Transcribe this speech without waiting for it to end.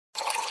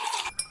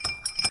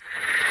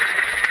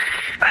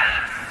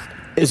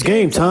It's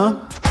game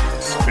time.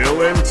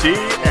 Spillin' tea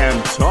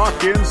and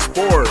talking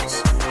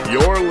sports.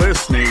 You're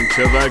listening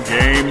to the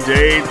Game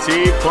Day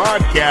Tea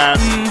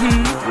Podcast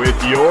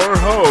with your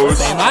host,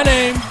 Say my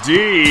name,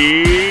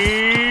 D.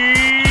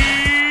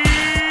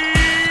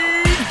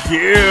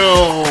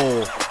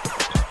 Gill.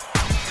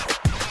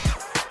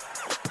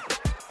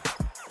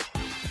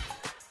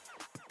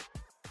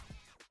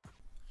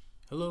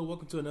 Hello,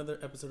 welcome to another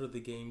episode of the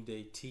Game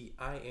Day Tea.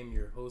 I am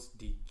your host,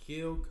 D.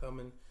 Gill,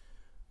 coming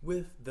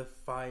with the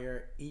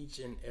fire each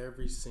and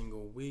every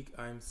single week.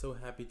 I'm so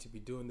happy to be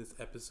doing this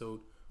episode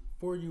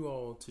for you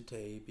all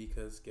today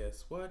because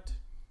guess what?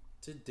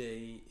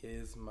 Today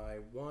is my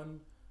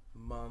 1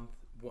 month.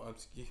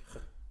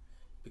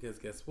 Because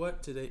guess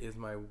what? Today is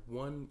my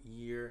 1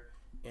 year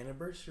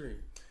anniversary.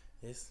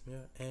 It's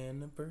my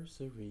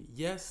anniversary.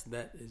 Yes,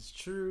 that is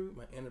true.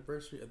 My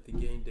anniversary of the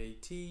Game Day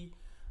Tea.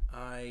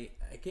 I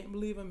can't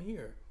believe I'm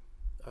here.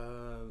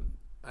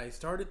 I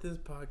started this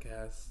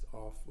podcast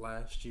off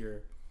last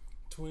year,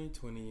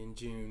 2020 in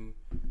June,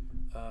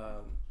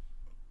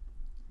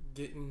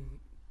 getting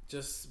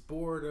just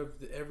bored of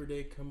the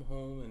everyday come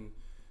home, and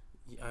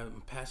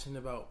I'm passionate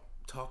about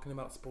talking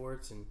about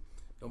sports, and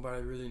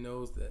nobody really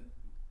knows that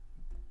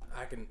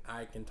I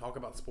can talk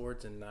about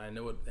sports, and I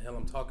know what the hell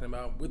I'm talking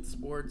about with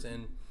sports,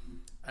 and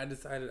I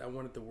decided I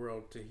wanted the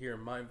world to hear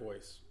my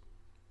voice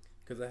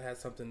because I had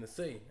something to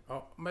say.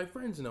 My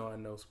friends know I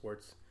know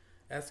sports.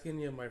 Ask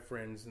any of my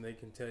friends, and they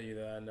can tell you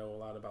that I know a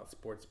lot about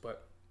sports,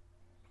 but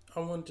I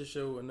wanted to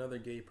show another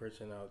gay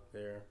person out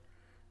there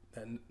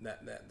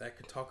that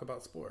could talk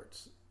about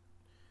sports,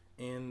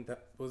 and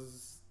that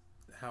was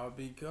how it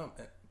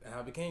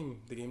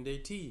became the Game Day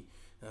Tea.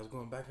 And I was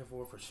going back and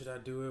forth for should I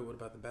do it? What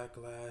about the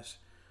backlash?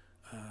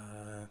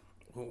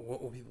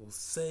 What will people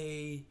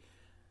say?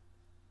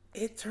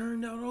 It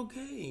turned out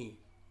okay.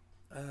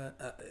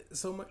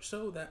 So much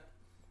so that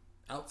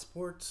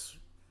Outsports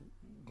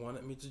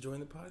wanted me to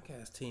join the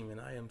podcast team, and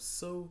I am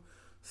so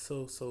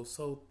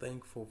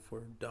thankful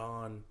for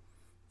Dawn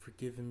for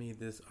giving me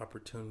this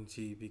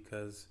opportunity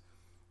because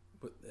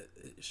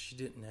she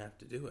didn't have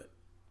to do it.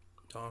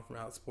 Dawn from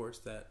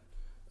Outsports that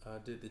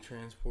did the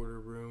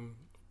Transporter Room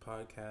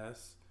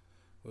podcast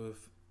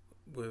with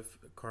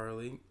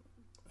Carly,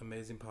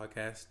 amazing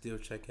podcast. Still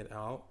check it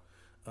out.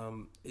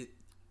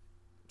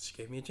 She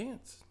gave me a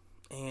chance,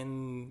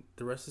 and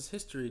the rest is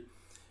history.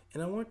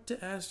 And I want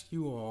to ask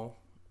you all,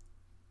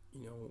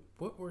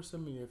 what were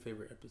some of your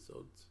favorite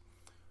episodes?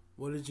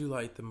 What did you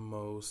like the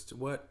most?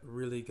 What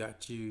really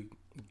got you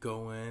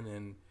going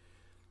and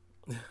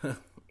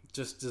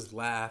just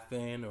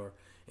laughing or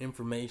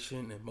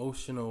information,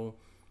 emotional?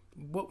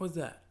 What was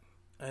that?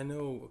 I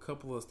know a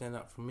couple of stand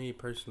out for me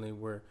personally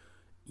were,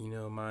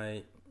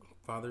 my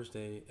Father's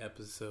Day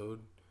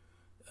episode.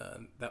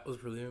 That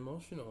was really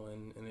emotional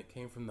and it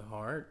came from the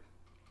heart.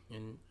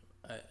 And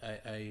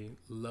I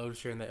love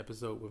sharing that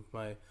episode with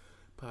my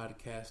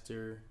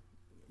podcaster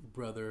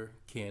brother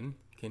Ken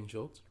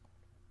Schultz.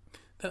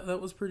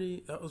 That was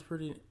pretty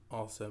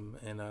awesome.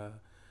 And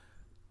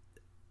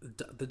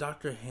the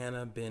Dr.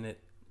 Hannah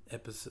Bennett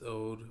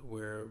episode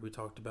where we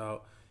talked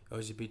about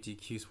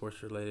LGBTQ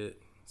sports related,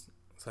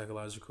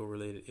 psychological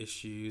related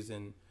issues,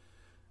 and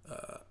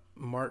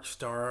Mark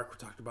Stark, we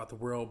talked about the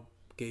World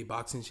Gay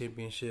Boxing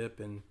Championship,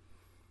 and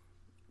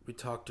we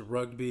talked to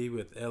rugby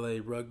with LA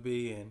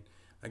Rugby, and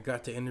I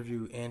got to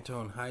interview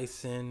Anton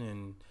Heisen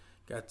and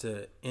got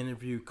to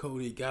interview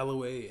Cody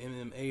Galloway,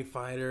 MMA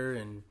fighter,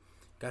 and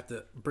got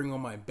to bring on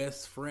my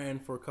best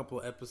friend for a couple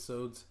of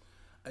episodes.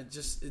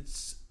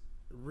 It's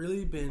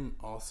really been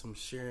awesome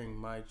sharing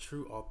my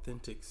true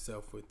authentic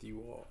self with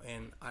you all,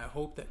 and I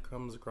hope that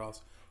comes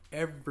across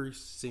every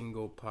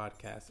single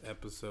podcast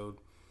episode.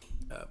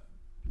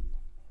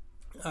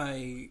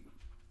 I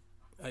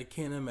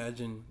can't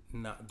imagine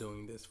not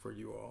doing this for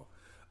you all.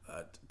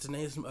 To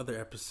name some other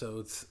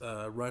episodes,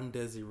 Run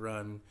Desi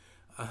Run,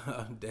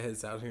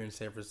 Des out here in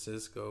San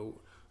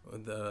Francisco,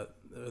 the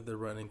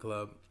running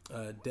club.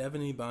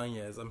 Devin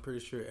Ibanez, I'm pretty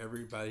sure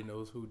everybody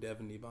knows who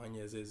Devin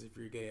Ibanez is if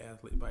you're a gay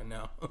athlete by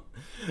now.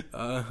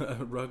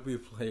 Rugby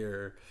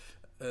player,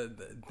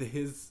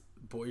 his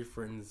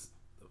boyfriend's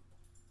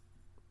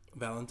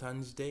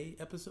Valentine's Day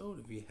episode.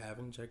 If you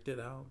haven't checked it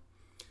out,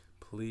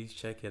 please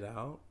check it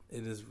out.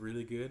 It is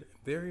really good.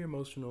 Very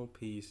emotional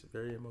piece.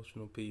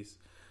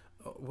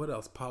 What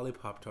else? Polly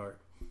Pop-Tart.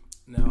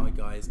 Now,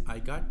 guys, I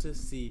got to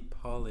see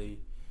Polly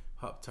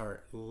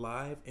Pop-Tart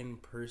live in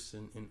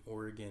person in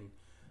Oregon.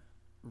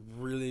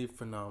 Really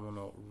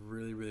phenomenal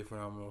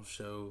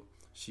show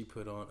she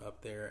put on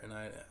up there, and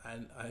I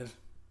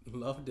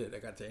loved it. I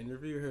got to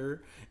interview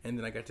her, and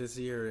then I got to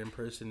see her in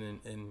person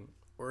in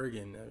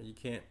Oregon. You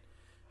can't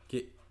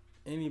get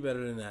any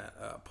better than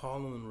that.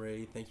 Paul and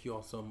Ray, thank you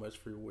all so much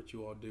for what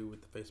you all do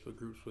with the Facebook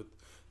groups with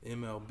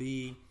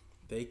MLB.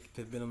 They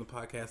have been on the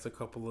podcast a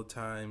couple of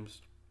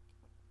times.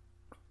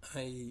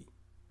 I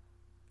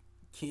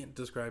can't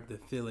describe the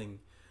feeling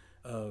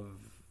of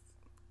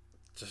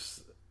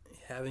just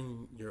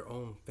having your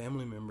own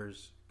family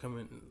members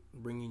coming,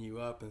 bringing you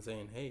up and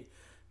saying, "Hey,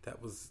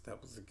 that was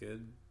a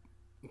good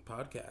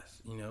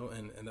podcast,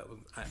 and that was,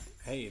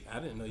 hey, I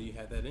didn't know you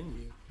had that in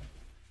you.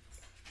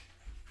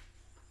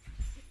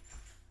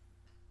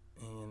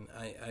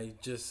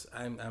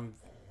 And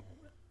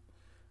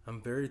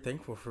I'm very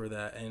thankful for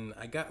that. And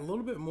I got a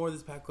little bit more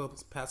this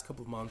past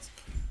couple of months.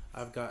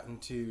 I've gotten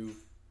to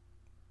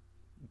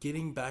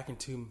getting back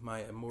into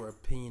my more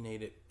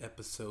opinionated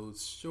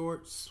episodes,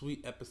 short,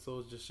 sweet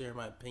episodes, just sharing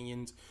my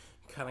opinions.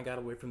 Kind of got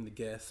away from the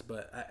guests,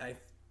 but I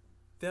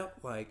felt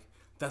like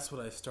that's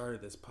what I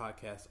started this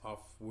podcast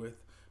off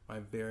with. My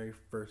very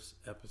first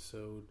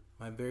episode.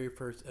 My very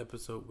first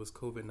episode was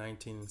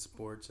COVID-19 in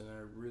sports, and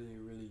I really,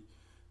 really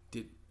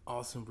did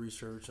awesome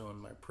research on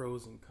my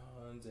pros and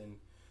cons and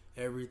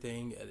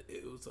everything.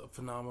 It was a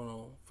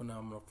phenomenal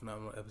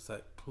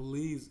episode.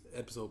 Please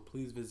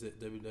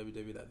visit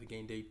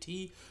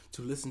www.thegamedat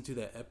to listen to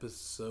that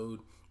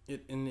episode.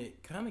 It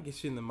kind of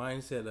gets you in the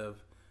mindset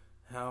of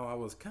how I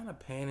was kind of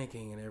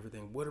panicking and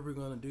everything. What are we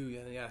going to do?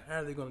 Yeah, how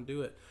are they going to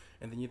do it?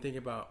 And then you think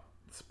about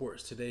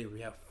sports today. We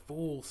have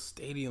full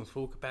stadiums,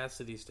 full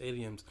capacity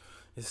stadiums.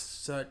 It's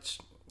such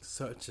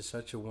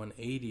a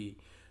 180.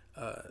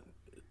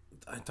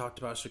 I talked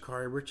about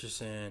Sha'Carri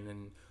Richardson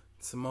and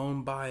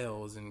Simone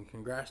Biles, and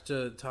congrats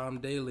to Tom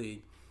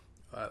Daley.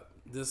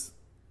 This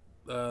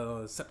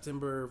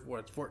September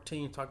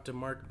 14th, talked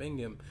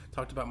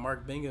about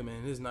Mark Bingham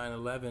and his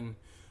 9/11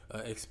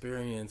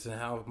 experience and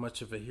how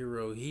much of a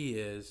hero he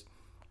is.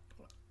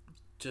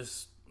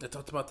 I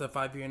talked about the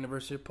 5-year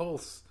anniversary of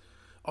Pulse.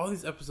 All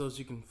these episodes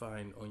you can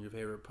find on your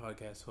favorite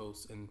podcast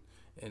hosts and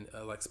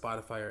like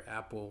Spotify or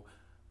Apple.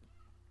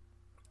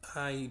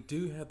 I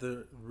do have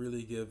to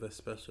really give a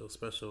special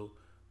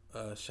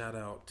shout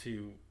out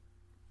to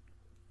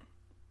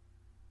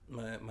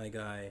my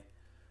guy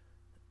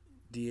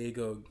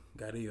Diego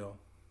Garrillo.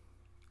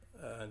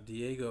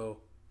 Diego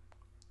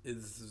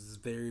is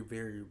very,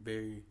 very,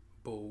 very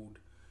bold.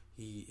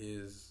 He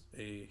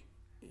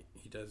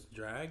does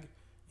drag,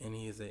 and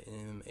he is a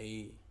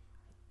MMA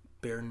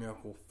bare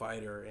knuckle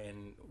fighter,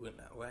 and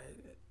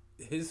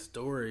his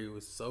story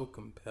was so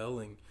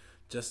compelling.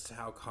 Just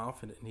how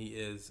confident he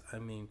is. I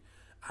mean,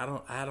 I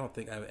don't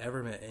think I've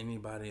ever met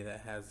anybody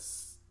that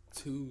has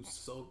two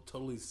so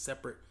totally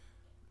separate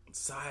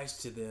sides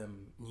to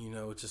them.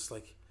 Just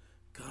like,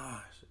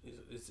 gosh,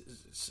 it's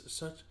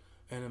such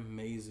an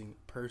amazing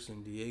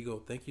person. Diego,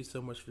 thank you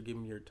so much for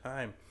giving me your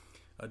time.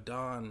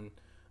 Don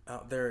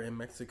out there in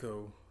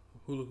Mexico,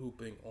 hula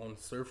hooping on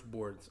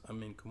surfboards. I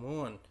mean, come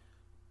on,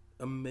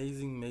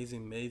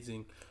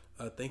 amazing.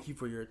 Thank you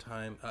for your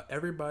time,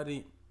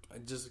 everybody.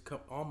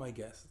 All my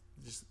guests.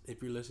 Just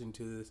if you're listening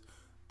to this,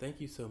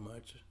 thank you so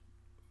much.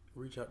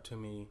 Reach out to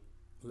me.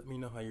 Let me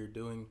know how you're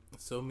doing.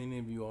 So many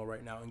of you all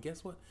right now. And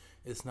guess what?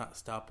 It's not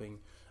stopping.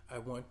 I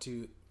want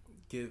to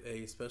give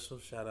a special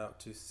shout out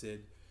to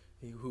Sid,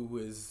 who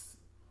is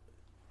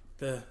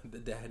the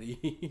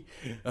daddy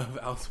of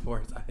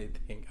Outsports, I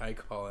think. I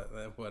call it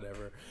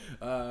whatever.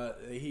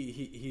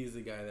 He's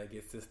the guy that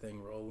gets this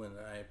thing rolling.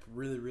 And I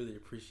really, really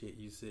appreciate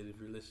you, Sid, if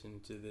you're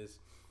listening to this.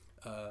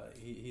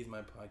 He's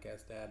my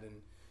podcast dad,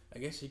 and I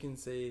guess you can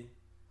say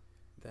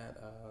that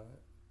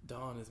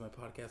Dawn is my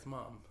podcast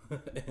mom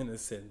in a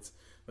sense.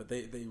 But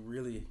they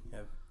really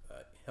have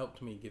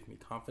helped me, give me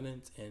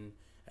confidence and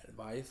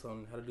advice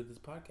on how to do this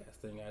podcast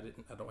thing.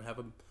 I don't have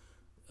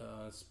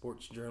a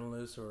sports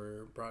journalist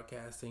or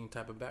broadcasting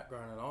type of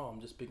background at all.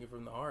 I'm just speaking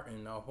from the heart,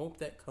 and I hope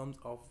that comes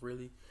off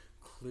really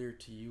clear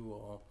to you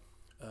all.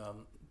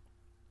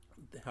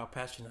 How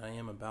passionate I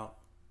am about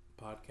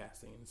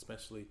podcasting, and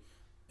especially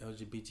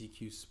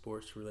LGBTQ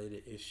sports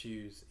related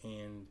issues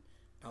and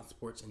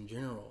Outsports in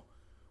general.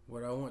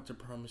 What I want to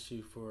promise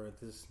you for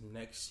this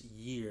next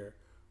year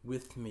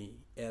with me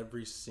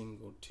every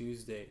single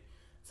Tuesday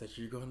is that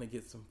you're going to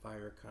get some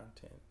fire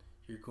content.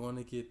 You're going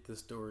to get the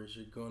stories.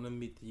 You're going to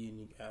meet the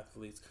unique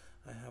athletes.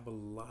 I have a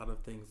lot of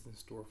things in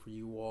store for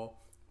you all.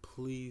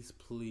 Please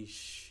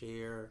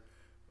share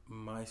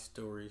my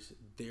stories,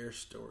 their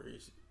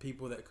stories.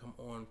 People that come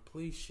on,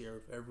 please share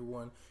with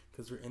everyone,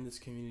 because we're in this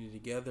community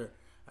together.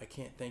 I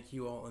can't thank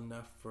you all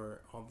enough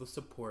for all the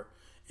support.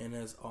 And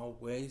as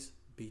always,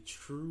 be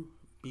true,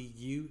 be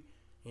you,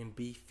 and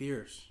be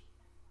fierce.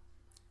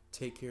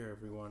 Take care,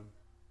 everyone.